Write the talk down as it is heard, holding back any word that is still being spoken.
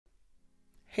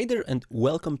Hey there and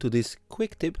welcome to this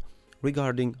quick tip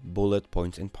regarding bullet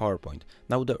points in PowerPoint.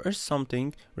 Now there is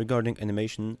something regarding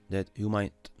animation that you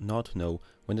might not know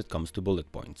when it comes to bullet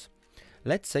points.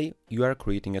 Let's say you are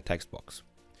creating a text box.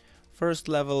 First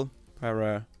level,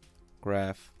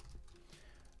 paragraph.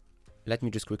 Let me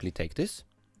just quickly take this,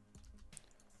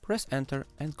 press enter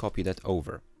and copy that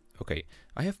over. Okay,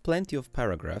 I have plenty of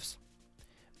paragraphs,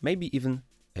 maybe even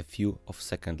a few of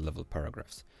second level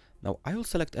paragraphs. Now I will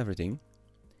select everything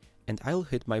and I'll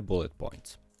hit my bullet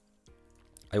points.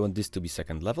 I want this to be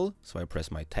second level, so I press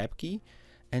my tab key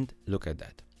and look at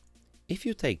that. If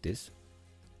you take this,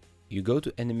 you go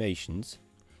to animations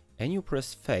and you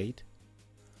press fade,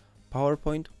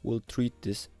 PowerPoint will treat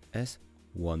this as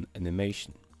one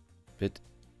animation. But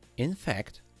in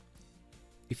fact,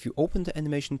 if you open the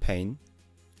animation pane,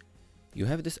 you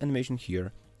have this animation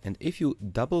here, and if you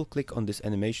double click on this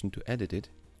animation to edit it,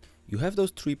 you have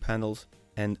those three panels,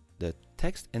 and the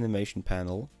text animation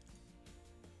panel,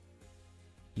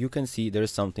 you can see there is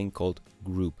something called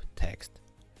group text.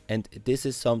 And this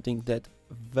is something that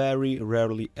very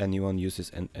rarely anyone uses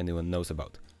and anyone knows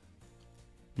about.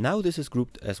 Now this is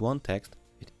grouped as one text,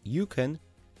 but you can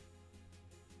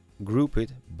group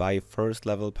it by first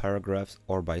level paragraphs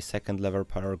or by second level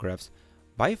paragraphs.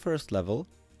 By first level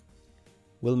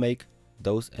will make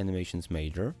those animations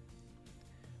major.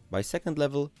 By second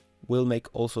level will make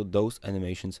also those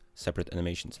animations separate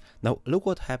animations. Now look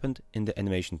what happened in the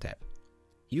animation tab.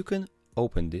 You can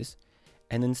open this,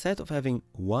 and instead of having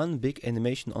one big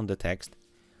animation on the text,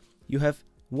 you have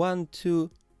 1, 2,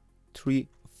 3,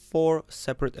 4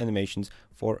 separate animations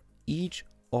for each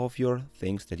of your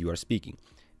things that you are speaking.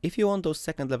 If you want those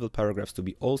second level paragraphs to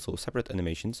be also separate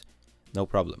animations, no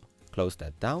problem. Close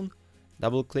that down,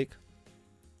 double click,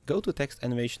 go to text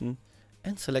animation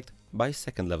and select by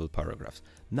second level paragraphs.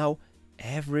 Now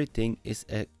everything is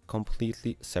a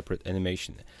completely separate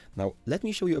animation. Now let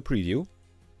me show you a preview.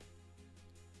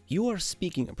 You are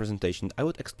speaking a presentation, I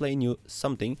would explain you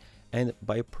something, and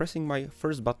by pressing my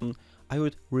first button I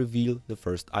would reveal the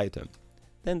first item.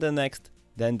 Then the next,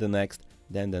 then the next,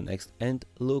 then the next, and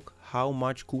look how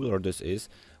much cooler this is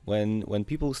when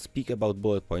people speak about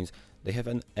bullet points. They have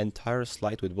an entire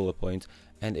slide with bullet points,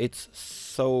 and it's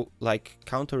so like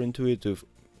counterintuitive.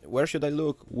 Where should I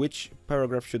look? Which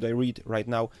paragraph should I read right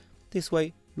now? This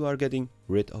way you are getting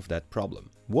rid of that problem.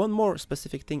 One more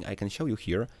specific thing I can show you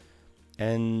here,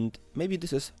 and maybe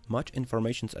this is much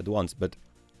information at once, but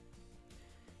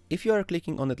if you are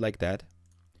clicking on it like that,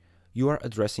 you are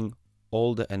addressing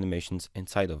all the animations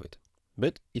inside of it.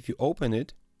 But if you open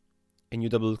it and you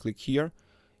double click here,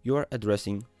 you are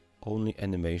addressing only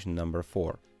animation number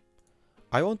 4.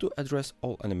 I want to address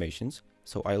all animations,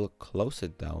 so I'll close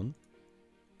it down.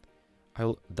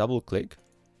 I'll double click.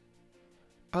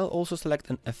 I'll also select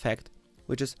an effect,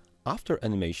 which is after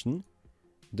animation.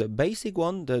 The basic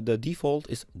one, the default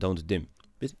is don't dim,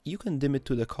 but you can dim it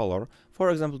to the color, for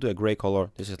example to a gray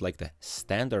color. This is like the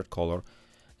standard color.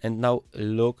 And now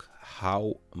look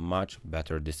how much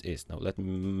better this is. Now let me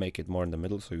make it more in the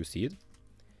middle so you see it.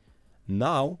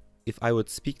 Now if I would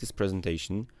speak this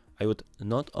presentation, I would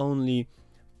not only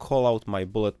call out my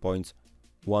bullet points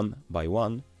one by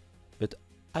one, but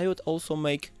I would also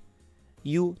make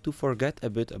you to forget a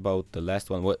bit about the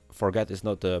last one. Well, forget is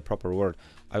not the proper word.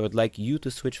 I would like you to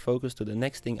switch focus to the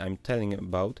next thing I'm telling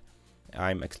about,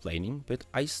 I'm explaining, but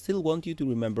I still want you to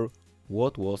remember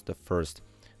what was the first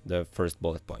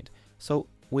bullet point. So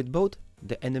with both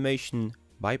the animation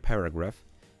by paragraph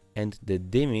and the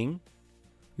dimming,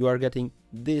 you are getting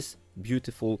this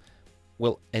beautiful,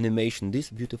 well, animation, this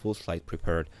beautiful slide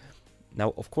prepared.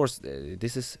 Now, of course,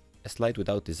 this is a slide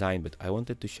without design, but I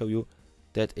wanted to show you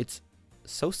that it's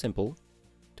so simple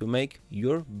to make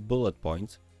your bullet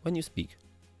points when you speak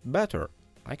better.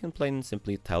 I can plain and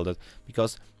simply tell that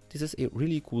because this is a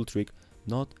really cool trick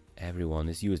not everyone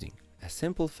is using. A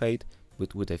simple fade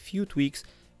with a few tweaks,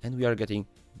 and we are getting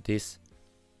this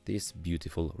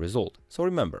beautiful result. So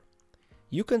remember,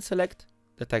 you can select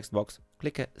the text box,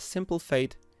 click a simple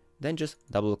fade, then just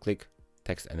double click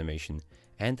text animation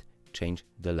and change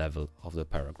the level of the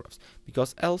paragraphs,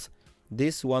 because else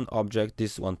this one object,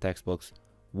 this one text box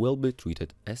will be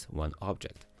treated as one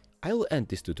object. I will end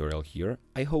this tutorial here.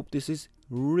 I hope this is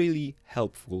really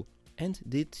helpful and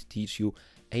did teach you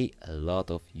a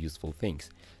lot of useful things.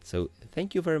 So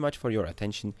thank you very much for your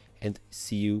attention and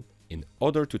see you in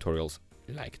other tutorials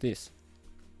like this.